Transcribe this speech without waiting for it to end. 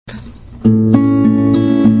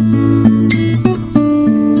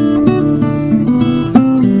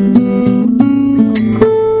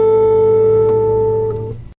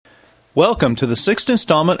Welcome to the sixth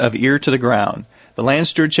installment of Ear to the Ground, the Land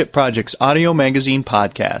Stewardship Project's audio magazine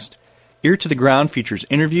podcast. Ear to the Ground features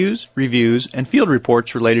interviews, reviews, and field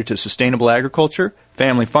reports related to sustainable agriculture,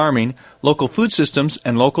 family farming, local food systems,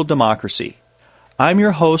 and local democracy. I'm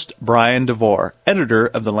your host, Brian DeVore, editor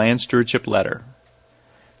of the Land Stewardship Letter.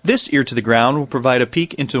 This Ear to the Ground will provide a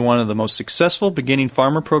peek into one of the most successful beginning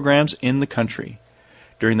farmer programs in the country.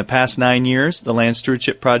 During the past 9 years, the Land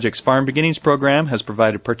Stewardship Project's Farm Beginnings program has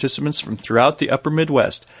provided participants from throughout the upper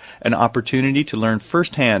Midwest an opportunity to learn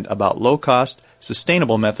firsthand about low-cost,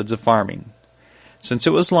 sustainable methods of farming. Since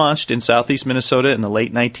it was launched in southeast Minnesota in the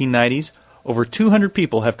late 1990s, over 200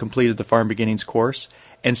 people have completed the Farm Beginnings course,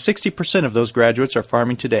 and 60% of those graduates are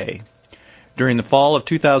farming today. During the fall of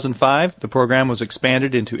 2005, the program was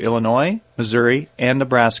expanded into Illinois, Missouri, and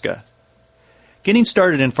Nebraska. Getting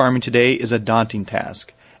started in farming today is a daunting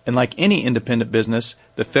task, and like any independent business,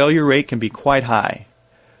 the failure rate can be quite high.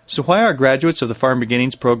 So why are graduates of the Farm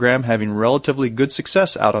Beginnings program having relatively good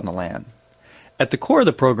success out on the land? At the core of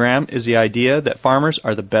the program is the idea that farmers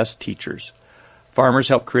are the best teachers. Farmers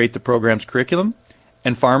help create the program's curriculum,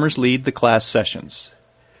 and farmers lead the class sessions.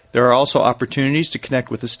 There are also opportunities to connect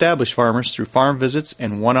with established farmers through farm visits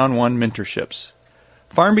and one-on-one mentorships.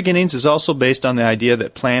 Farm Beginnings is also based on the idea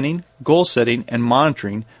that planning, goal setting, and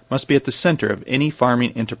monitoring must be at the center of any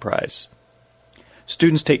farming enterprise.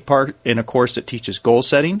 Students take part in a course that teaches goal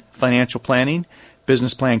setting, financial planning,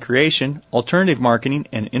 business plan creation, alternative marketing,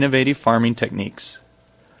 and innovative farming techniques.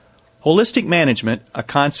 Holistic management, a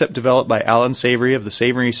concept developed by Alan Savory of the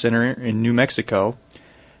Savory Center in New Mexico,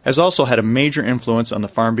 has also had a major influence on the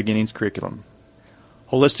Farm Beginnings curriculum.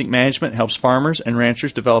 Holistic management helps farmers and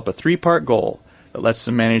ranchers develop a three-part goal that lets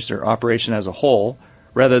them manage their operation as a whole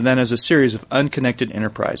rather than as a series of unconnected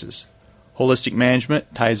enterprises. Holistic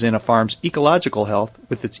management ties in a farm's ecological health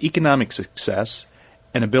with its economic success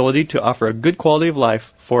and ability to offer a good quality of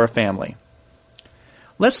life for a family.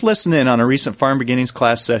 Let's listen in on a recent Farm Beginnings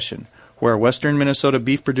class session where Western Minnesota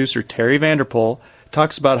beef producer Terry Vanderpool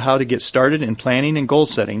talks about how to get started in planning and goal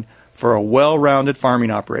setting for a well-rounded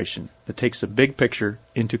farming operation that takes the big picture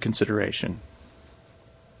into consideration.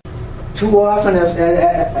 Too often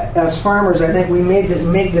as farmers, I think we make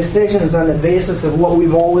decisions on the basis of what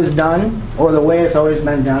we've always done or the way it's always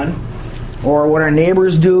been done or what our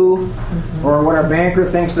neighbors do or what our banker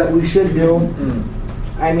thinks that we should do.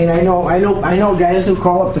 I mean, I know guys who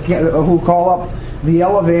call up the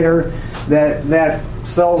elevator that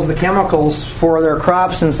sells the chemicals for their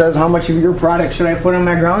crops and says, how much of your product should I put in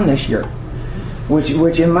my ground this year? Which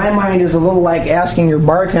in my mind is a little like asking your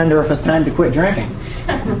bartender if it's time to quit drinking.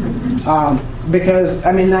 Because,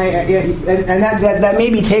 I mean, that may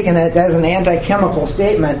be taken as an anti-chemical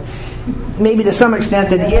statement. Maybe to some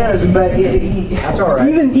extent it is, but that's all right.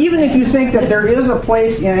 Even if you think that there is a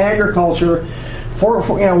place in agriculture for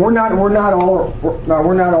we're not all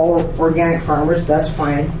organic farmers. That's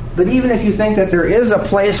fine. But even if you think that there is a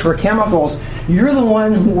place for chemicals, you're the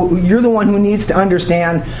one who needs to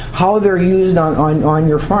understand how they're used on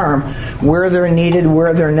your farm, where they're needed,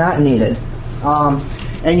 where they're not needed.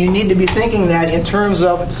 And you need to be thinking that in terms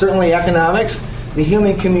of certainly economics, the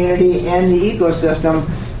human community, and the ecosystem,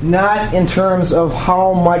 not in terms of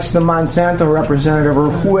how much the Monsanto representative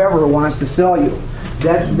or whoever wants to sell you.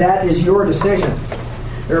 That is your decision.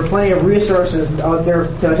 There are plenty of resources out there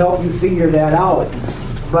to help you figure that out.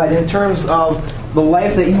 But in terms of the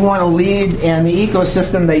life that you want to lead and the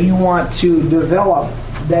ecosystem that you want to develop,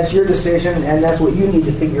 that's your decision, and that's what you need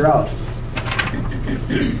to figure out.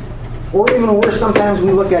 Or even worse, sometimes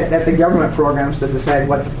we look at the government programs to decide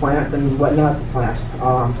what to plant and what not to plant,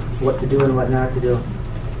 what to do and what not to do.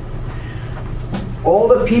 All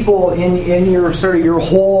the people in your sort of your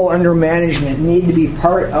whole under management need to be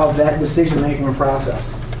part of that decision-making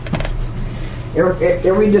process.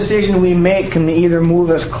 Every decision we make can either move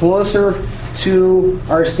us closer to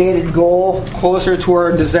our stated goal, closer to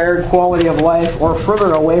our desired quality of life, or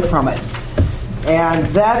further away from it. And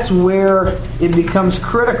that's where it becomes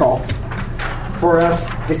critical for us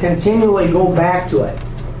to continually go back to it.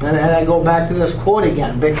 And I go back to this quote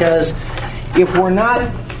again, because if we're not,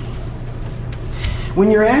 when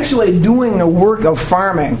you're actually doing the work of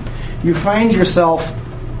farming, you find yourself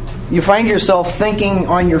thinking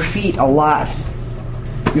on your feet a lot.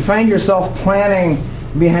 You find yourself planning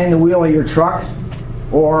behind the wheel of your truck,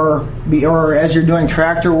 or as you're doing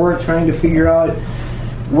tractor work, trying to figure out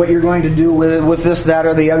what you're going to do with this, that,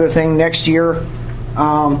 or the other thing next year.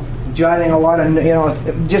 Jotting a lot of,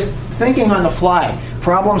 just thinking on the fly.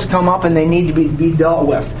 Problems come up and they need to be dealt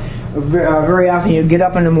with. Very often you get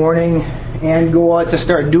up in the morning and go out to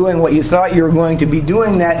start doing what you thought you were going to be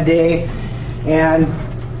doing that day, and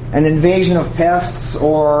an invasion of pests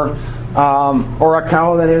or a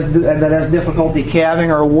cow that has difficulty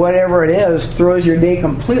calving or whatever it is, throws your day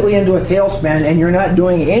completely into a tailspin, and you're not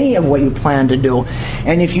doing any of what you plan to do.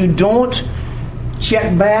 And if you don't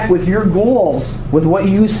check back with your goals, with what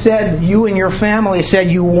you and your family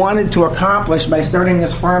said you wanted to accomplish by starting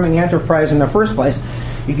this farming enterprise in the first place,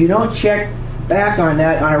 if you don't check back on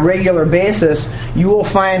that on a regular basis, you will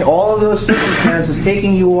find all of those circumstances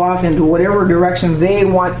taking you off into whatever direction they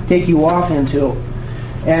want to take you off into.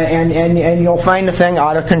 And you'll find the thing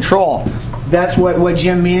out of control. That's what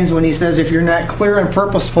Jim means when he says if you're not clear and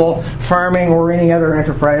purposeful, farming or any other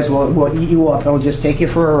enterprise will eat you up. It'll just take you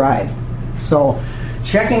for a ride. So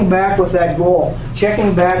checking back with that goal,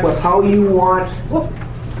 checking back with how you want...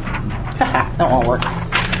 that won't work.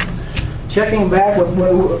 Checking back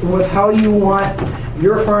with how you want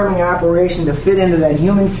your farming operation to fit into that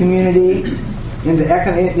human community, into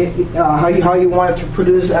how you want it to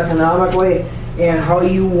produce economically, and how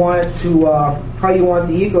you want the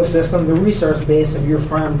ecosystem, the resource base of your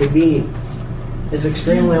farm to be, is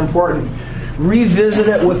extremely important. Revisit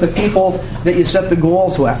it with the people that you set the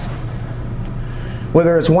goals with.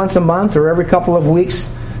 Whether it's once a month or every couple of weeks,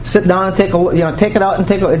 sit down and take it out and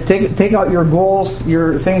take out your goals,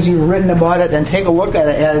 your things you've written about it, and take a look at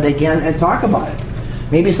it again and talk about it.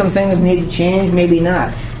 Maybe some things need to change, maybe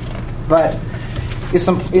not. But it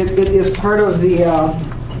is part of the.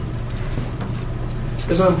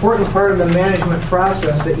 It's an important part of the management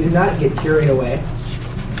process that you not get carried away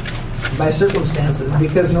by circumstances,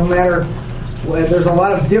 because no matter, there's a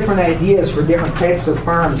lot of different ideas for different types of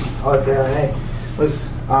farms out there. And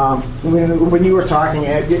when you were talking,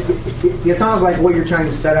 it sounds like what you're trying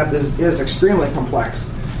to set up is extremely complex.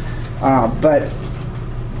 But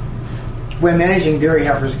when managing dairy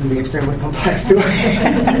heifers can be extremely complex too,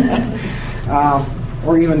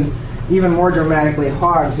 or even more dramatically,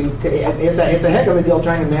 hogs. It's a heck of a deal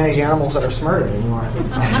trying to manage animals that are smarter than you are.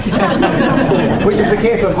 Which is the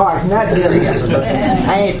case with hogs, not dairy heifers. Okay?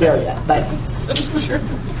 I ain't there yet, but...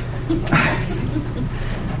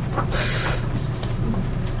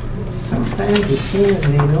 Sometimes it seems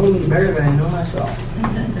they know me better than I know myself.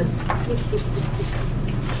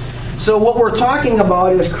 So what we're talking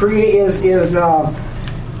about is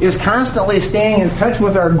constantly staying in touch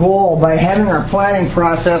with our goal by having our planning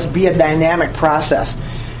process be a dynamic process.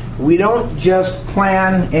 We don't just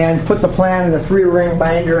plan and put the plan in a 3-ring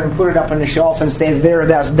binder and put it up on the shelf and say, there,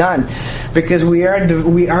 that's done. Because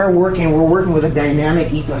we're working with a dynamic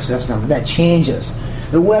ecosystem that changes.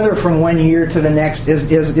 The weather from one year to the next is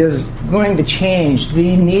going to change.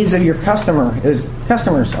 The needs of your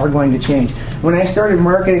customers are going to change. When I started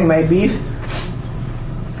marketing my beef,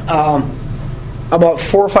 about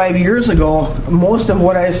 4 or 5 years ago, most of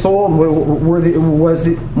what I sold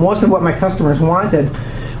most of what my customers wanted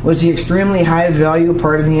was the extremely high value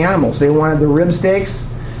part of the animals. They wanted the rib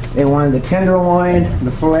steaks, they wanted the tenderloin,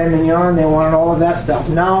 the filet mignon, they wanted all of that stuff.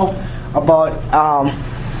 Now,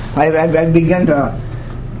 I've begun to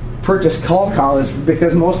purchase cull cows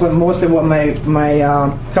because most of what my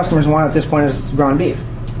customers want at this point is ground beef.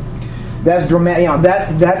 That's dramatic.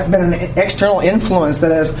 That's been an external influence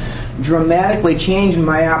that has dramatically changed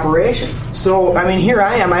my operation. So, here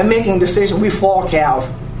I am. I'm making decisions. We fall calf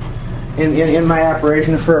in my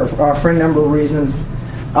operation for a number of reasons.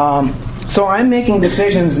 So I'm making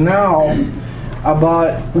decisions now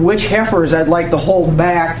about which heifers I'd like to hold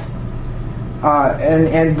back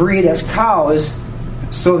and breed as cows,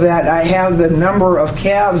 so that I have the number of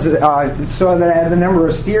calves, so that I have the number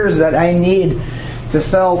of steers that I need to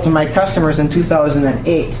sell to my customers in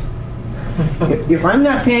 2008. If I'm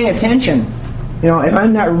not paying attention, if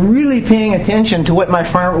I'm not really paying attention to what my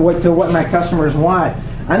customers want,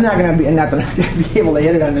 I'm not going to be able to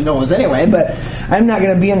hit it on the nose anyway, but I'm not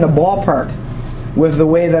going to be in the ballpark with the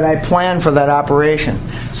way that I plan for that operation.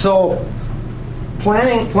 So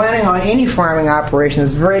planning on any farming operation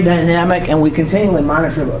is very dynamic, and we continually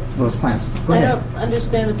monitor those plans. I don't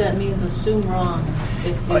understand what that means. Assume wrong.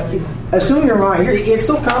 Assume you're wrong. It's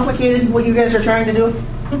so complicated what you guys are trying to do.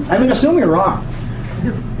 Assume you're wrong.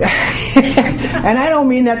 And I don't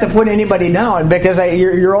mean that to put anybody down, because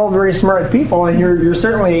you're all very smart people, and you're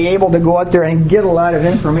certainly able to go out there and get a lot of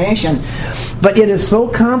information. But it is so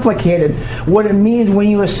complicated. What it means when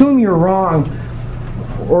you assume you're wrong,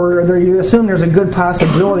 or you assume there's a good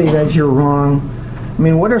possibility that you're wrong.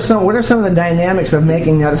 What are some of the dynamics of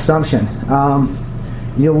making that assumption?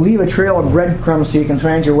 You'll leave a trail of breadcrumbs so you can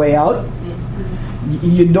find your way out.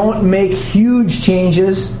 You don't make huge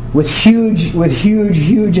changes with huge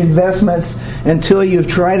investments until you've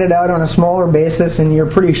tried it out on a smaller basis and you're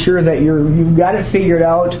pretty sure that you've got it figured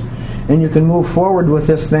out, and you can move forward with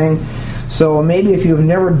this thing. So maybe if you've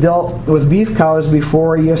never dealt with beef cows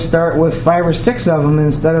before, you start with 5 or 6 of them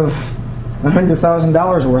instead of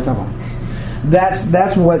 $100,000 worth of them.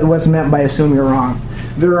 That's what's meant by assume you're wrong.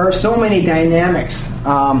 There are so many dynamics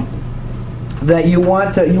that you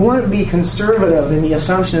want to be conservative in the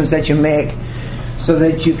assumptions that you make, so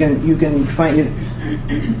that you can find it.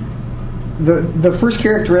 The first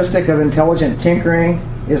characteristic of intelligent tinkering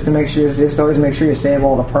is to always make sure you save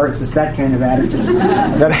all the parts. It's that kind of attitude.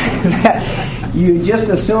 that you just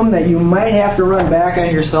assume that you might have to run back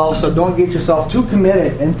on yourself, so don't get yourself too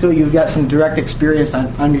committed until you've got some direct experience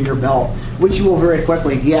under your belt, which you will very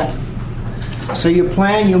quickly get. So you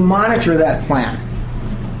monitor that plan.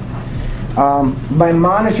 By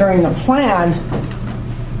monitoring the plan,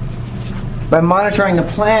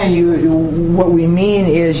 what we mean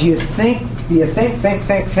is you think,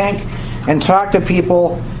 and talk to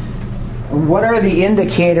people. What are the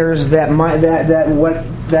indicators that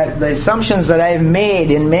the assumptions that I've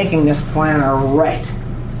made in making this plan are right?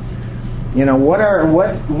 What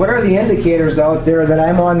are the indicators out there that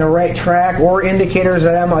I'm on the right track, or indicators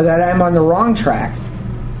that I'm on the wrong track?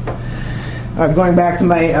 Going back to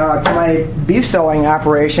my beef selling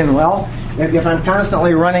operation, well, if I'm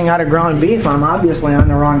constantly running out of ground beef, I'm obviously on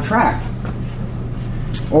the wrong track.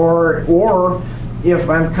 Or if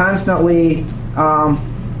I'm constantly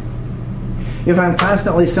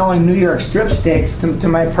selling New York strip steaks to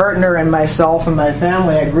my partner and myself and my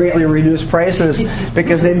family at greatly reduced prices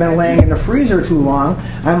because they've been laying in the freezer too long,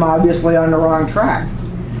 I'm obviously on the wrong track.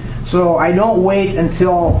 So I don't wait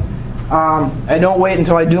until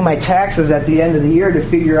I do my taxes at the end of the year to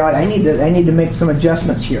figure out I need to make some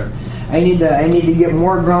adjustments here. I need to get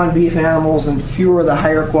more ground beef animals and fewer of the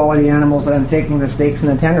higher quality animals that I'm taking the steaks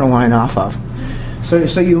and the tenderloin off of.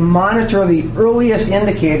 So you monitor the earliest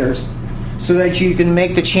indicators so that you can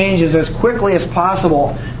make the changes as quickly as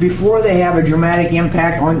possible before they have a dramatic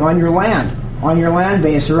impact on your land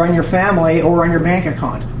base, or on your family, or on your bank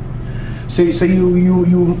account. So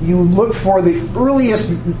you look for the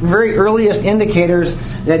very earliest indicators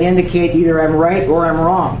that indicate either I'm right or I'm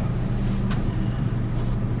wrong.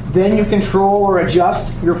 Then you control or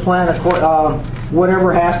adjust your plan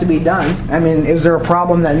whatever has to be done. I mean, is there a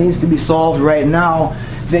problem that needs to be solved right now?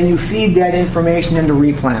 Then you feed that information into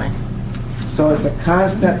replanning. So it's a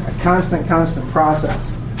constant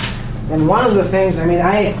process. And one of the things,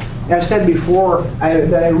 I've said before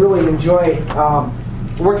that I really enjoy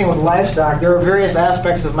working with livestock. There are various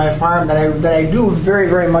aspects of my farm that I do very,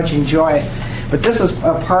 very much enjoy. But this is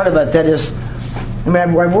a part of it that is,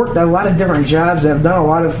 I've worked a lot of different jobs, I've done a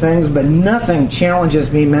lot of things, but nothing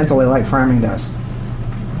challenges me mentally like farming does.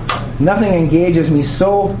 Nothing engages me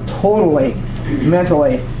so totally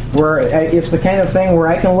mentally, where it's the kind of thing where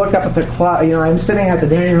I can look up at the clock. I'm sitting at the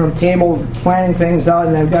dining room table planning things out,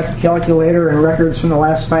 and I've got the calculator and records from the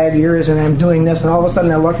last 5 years, and I'm doing this, and all of a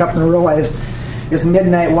sudden I look up and realize it's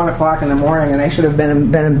midnight, 1 o'clock in the morning, and I should have been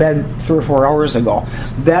in bed 3 or 4 hours ago.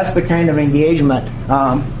 That's the kind of engagement.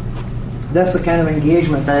 That's the kind of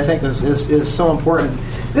engagement that I think is so important.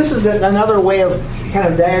 This is another way of kind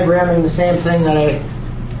of diagramming the same thing that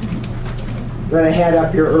I had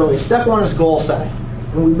up here earlier. Step 1 is goal setting.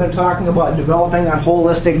 And we've been talking about developing a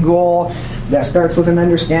holistic goal that starts with an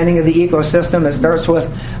understanding of the ecosystem. It starts with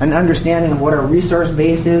an understanding of what our resource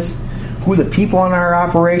base is, who the people in our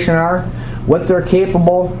operation are, what they're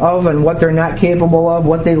capable of and what they're not capable of,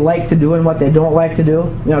 what they like to do and what they don't like to do.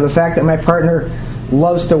 The fact that my partner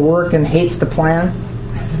loves to work and hates to plan.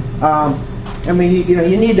 You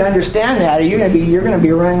need to understand that. You're going to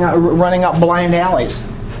be running up blind alleys.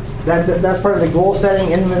 That's part of the goal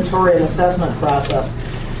setting, inventory, and assessment process.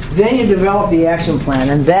 Then you develop the action plan,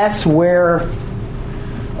 and that's where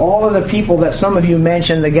all of the people that some of you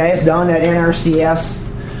mentioned, the guys down at NRCS,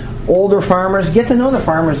 older farmers, get to know the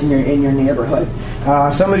farmers in your neighborhood.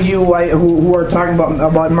 Some of you who are talking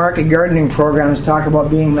about market gardening programs talk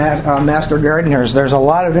about being master gardeners. There's a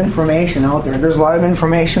lot of information out there. There's a lot of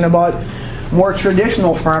information about more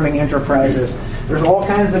traditional farming enterprises. There's all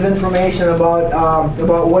kinds of information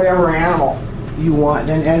about whatever animal you want.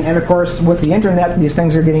 And of course, with the internet, these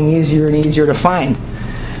things are getting easier and easier to find.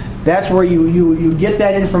 That's where you get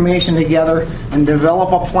that information together and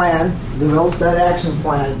develop a plan, develop that action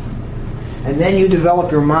plan, and then you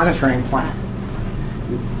develop your monitoring plan,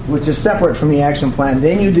 which is separate from the action plan.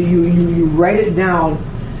 Then you write it down.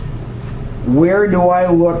 Where do I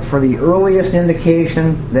look for the earliest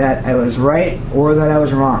indication that I was right or that I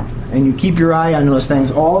was wrong? And you keep your eye on those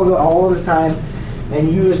things all of the time,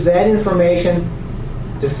 and use that information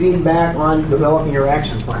to feed back on developing your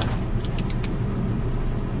action plan.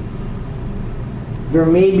 There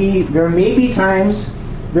may be times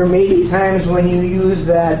when you use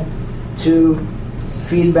that to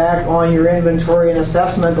feedback on your inventory and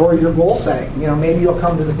assessment or your goal setting. Maybe you'll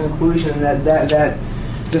come to the conclusion that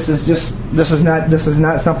this is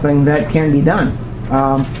not something that can be done.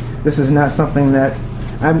 This is not something that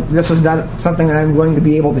I'm going to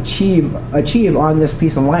be able to achieve on this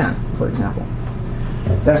piece of land, for example.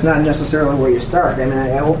 That's not necessarily where you start.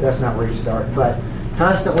 I hope that's not where you start, but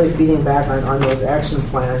constantly feeding back on those action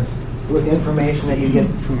plans with information that you get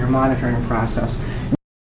from your monitoring process.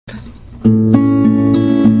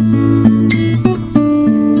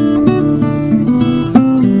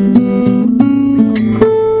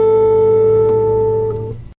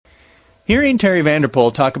 Hearing Terry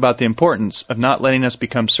Vanderpool talk about the importance of not letting us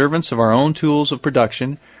become servants of our own tools of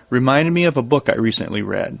production reminded me of a book I recently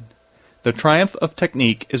read. The Triumph of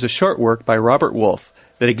Technique is a short work by Robert Wolfe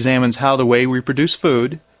that examines how the way we produce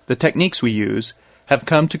food, the techniques we use, have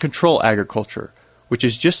come to control agriculture, which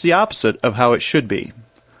is just the opposite of how it should be.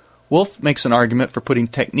 Wolfe makes an argument for putting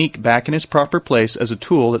technique back in its proper place as a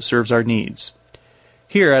tool that serves our needs.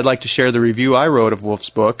 Here I'd like to share the review I wrote of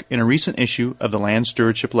Wolfe's book in a recent issue of the Land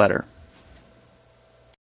Stewardship Letter.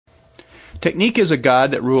 Technique is a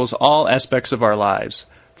god that rules all aspects of our lives,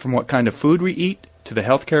 from what kind of food we eat, to the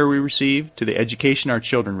health care we receive, to the education our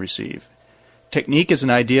children receive. Technique is an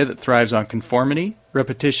idea that thrives on conformity,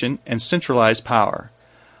 repetition, and centralized power.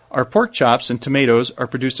 Our pork chops and tomatoes are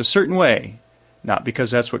produced a certain way, not because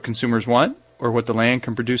that's what consumers want, or what the land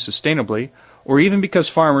can produce sustainably, or even because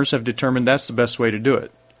farmers have determined that's the best way to do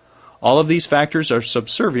it. All of these factors are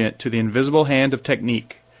subservient to the invisible hand of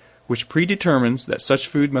technique, which predetermines that such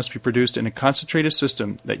food must be produced in a concentrated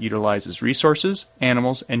system that utilizes resources,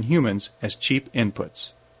 animals, and humans as cheap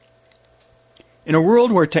inputs. In a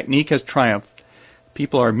world where technique has triumphed,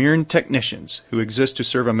 people are mere technicians who exist to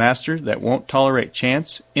serve a master that won't tolerate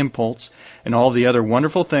chance, impulse, and all the other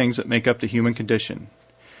wonderful things that make up the human condition.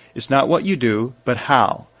 It's not what you do, but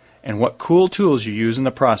how, and what cool tools you use in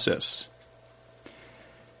the process.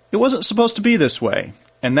 It wasn't supposed to be this way.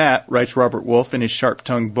 And that, writes Robert Wolfe in his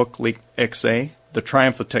sharp-tongued book essay, The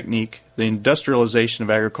Triumph of Technique, the Industrialization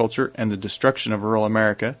of Agriculture and the Destruction of Rural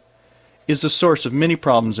America, is the source of many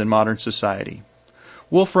problems in modern society.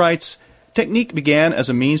 Wolfe writes, technique began as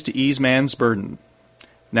a means to ease man's burden.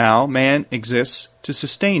 Now man exists to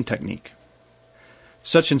sustain technique.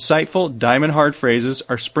 Such insightful, diamond-hard phrases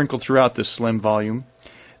are sprinkled throughout this slim volume.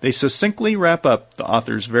 They succinctly wrap up the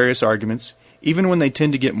author's various arguments, even when they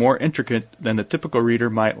tend to get more intricate than the typical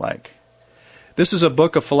reader might like. This is a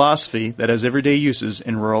book of philosophy that has everyday uses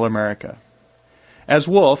in rural America. As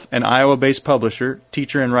Wolfe, an Iowa-based publisher,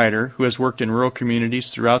 teacher, and writer who has worked in rural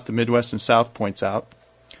communities throughout the Midwest and South, points out,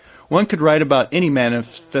 one could write about any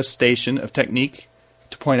manifestation of technique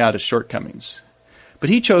to point out its shortcomings.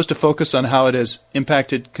 But he chose to focus on how it has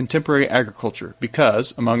impacted contemporary agriculture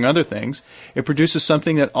because, among other things, it produces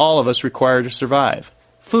something that all of us require to survive,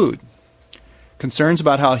 food. Concerns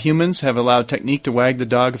about how humans have allowed technique to wag the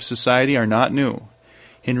dog of society are not new.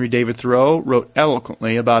 Henry David Thoreau wrote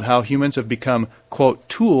eloquently about how humans have become, quote,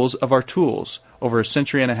 tools of our tools over a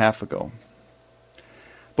century and a half ago.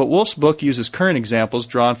 But Wolfe's book uses current examples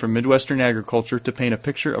drawn from Midwestern agriculture to paint a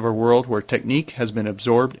picture of a world where technique has been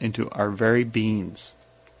absorbed into our very beings.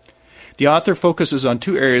 The author focuses on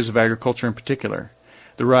two areas of agriculture in particular,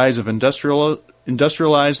 the rise of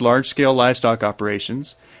industrialized large-scale livestock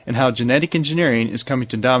operations, and how genetic engineering is coming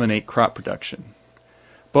to dominate crop production.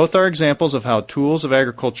 Both are examples of how tools of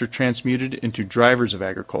agriculture transmuted into drivers of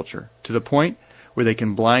agriculture, to the point where they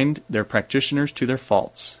can blind their practitioners to their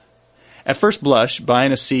faults. At first blush,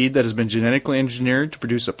 buying a seed that has been genetically engineered to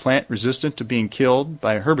produce a plant resistant to being killed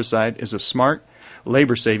by a herbicide is a smart,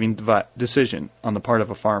 labor-saving decision on the part of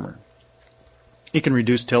a farmer. It can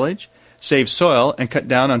reduce tillage, save soil, and cut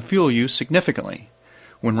down on fuel use significantly.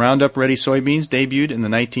 When Roundup Ready soybeans debuted in the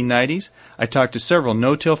 1990s, I talked to several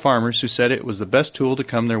no-till farmers who said it was the best tool to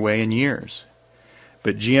come their way in years.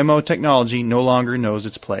 But GMO technology no longer knows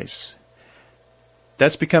its place.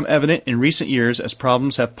 That's become evident in recent years as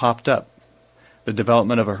problems have popped up. The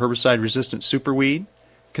development of a herbicide-resistant superweed,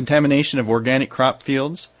 contamination of organic crop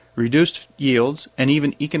fields, reduced yields, and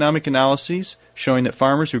even economic analyses showing that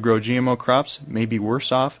farmers who grow GMO crops may be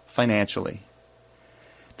worse off financially.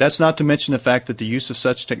 That's not to mention the fact that the use of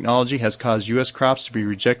such technology has caused U.S. crops to be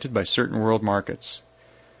rejected by certain world markets.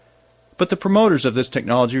 But the promoters of this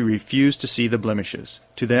technology refuse to see the blemishes.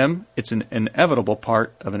 To them, it's an inevitable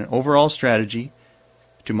part of an overall strategy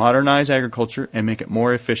to modernize agriculture and make it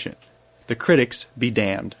more efficient. The critics be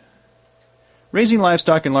damned. Raising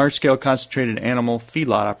livestock in large-scale concentrated animal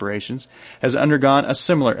feedlot operations has undergone a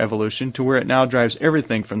similar evolution to where it now drives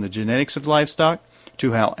everything from the genetics of livestock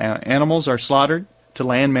to how animals are slaughtered to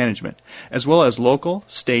land management, as well as local,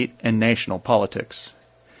 state, and national politics.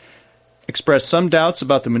 Express some doubts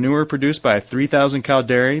about the manure produced by a 3,000-cow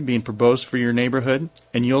dairy being proposed for your neighborhood,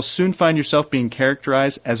 and you'll soon find yourself being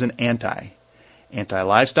characterized as an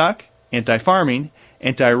anti-livestock, anti-farming,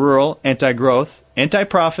 anti-rural, anti-growth,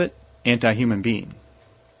 anti-profit, anti-human being.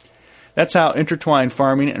 That's how intertwined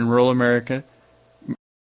farming and rural America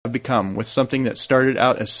have become with something that started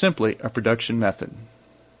out as simply a production method.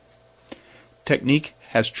 Technique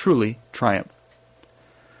has truly triumphed.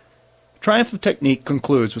 Triumph of Technique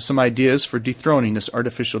concludes with some ideas for dethroning this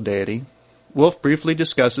artificial deity. Wolf briefly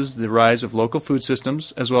discusses the rise of local food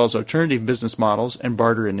systems as well as alternative business models and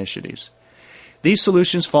barter initiatives. These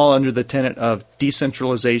solutions fall under the tenet of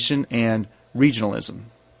decentralization and regionalism.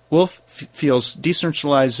 Wolf feels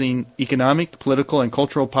decentralizing economic, political, and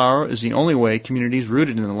cultural power is the only way communities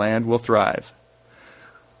rooted in the land will thrive.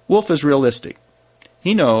 Wolf is realistic.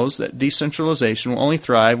 He knows that decentralization will only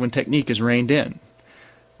thrive when technique is reined in.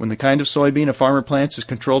 When the kind of soybean a farmer plants is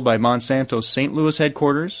controlled by Monsanto's St. Louis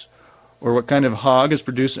headquarters, or what kind of hog is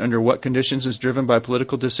produced under what conditions is driven by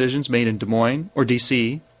political decisions made in Des Moines or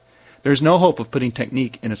D.C., there is no hope of putting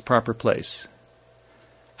technique in its proper place.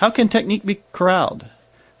 How can technique be corralled?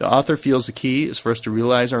 The author feels the key is for us to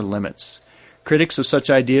realize our limits. Critics of such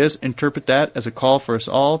ideas interpret that as a call for us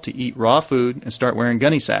all to eat raw food and start wearing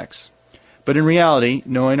gunny sacks. But in reality,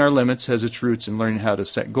 knowing our limits has its roots in learning how to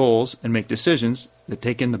set goals and make decisions that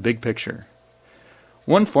take in the big picture.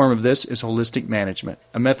 One form of this is holistic management,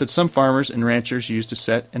 a method some farmers and ranchers use to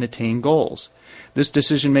set and attain goals. This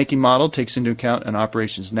decision-making model takes into account an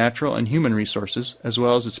operation's natural and human resources as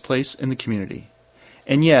well as its place in the community.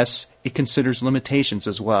 And yes, it considers limitations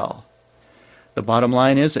as well. The bottom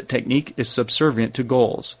line is that technique is subservient to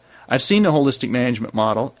goals. I've seen the holistic management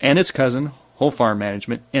model and its cousin, whole farm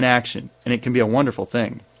management, in action, and it can be a wonderful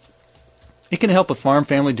thing. It can help a farm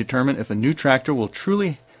family determine if a new tractor will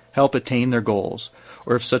truly help attain their goals,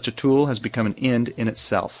 or if such a tool has become an end in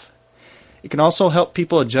itself. It can also help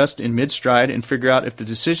people adjust in mid-stride and figure out if the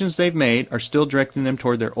decisions they've made are still directing them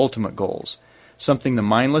toward their ultimate goals, something the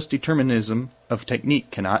mindless determinism of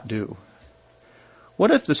technique cannot do.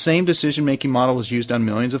 What if the same decision-making model was used on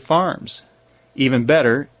millions of farms? Even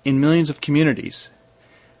better, in millions of communities.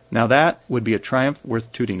 Now that would be a triumph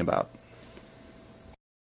worth tooting about.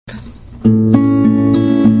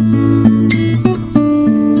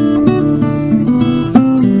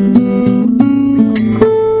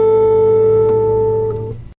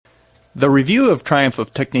 The review of Triumph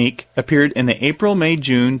of Technique appeared in the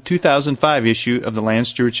April-May-June 2005 issue of the Land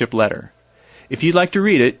Stewardship Letter. If you'd like to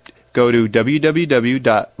read it, go to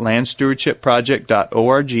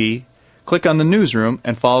www.landstewardshipproject.org, click on the newsroom,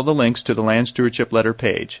 and follow the links to the Land Stewardship Letter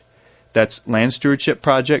page. That's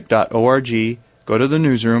landstewardshipproject.org, go to the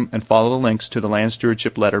newsroom, and follow the links to the Land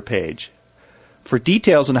Stewardship Letter page. For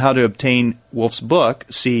details on how to obtain Wolf's book,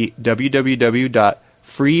 see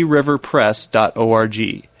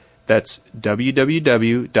www.freeriverpress.org. That's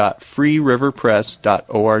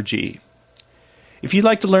www.freeriverpress.org. If you'd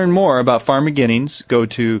like to learn more about farm beginnings, go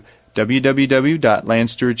to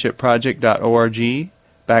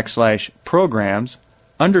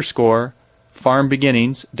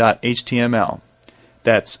www.landstewardshipproject.org/programs_farmbeginnings.html.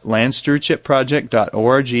 That's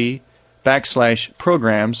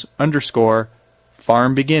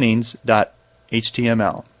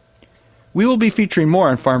landstewardshipproject.org/programs_farmbeginnings.html. We will be featuring more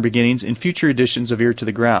on farm beginnings in future editions of Ear to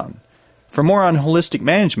the Ground. For more on holistic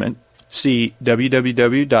management, see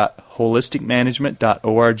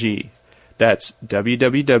www.holisticmanagement.org. That's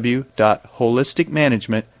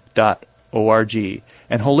www.holisticmanagement.org.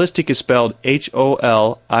 And holistic is spelled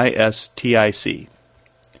HOLISTIC.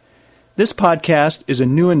 This podcast is a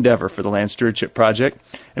new endeavor for the Land Stewardship Project,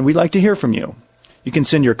 and we'd like to hear from you. You can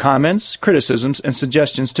send your comments, criticisms, and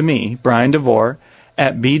suggestions to me, Brian DeVore,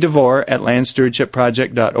 at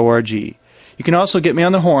bdevore@landstewardshipproject.org. You can also get me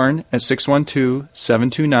on the horn at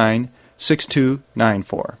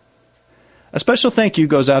 612-729-6294. A special thank you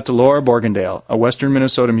goes out to Laura Borgendale, a Western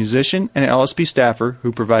Minnesota musician and LSP staffer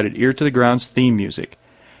who provided Ear to the Ground's theme music.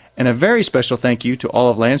 And a very special thank you to all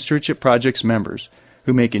of Land Stewardship Project's members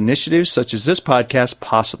who make initiatives such as this podcast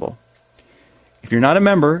possible. If you're not a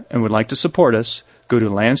member and would like to support us, go to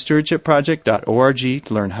landstewardshipproject.org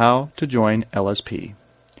to learn how to join LSP.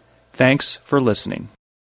 Thanks for listening.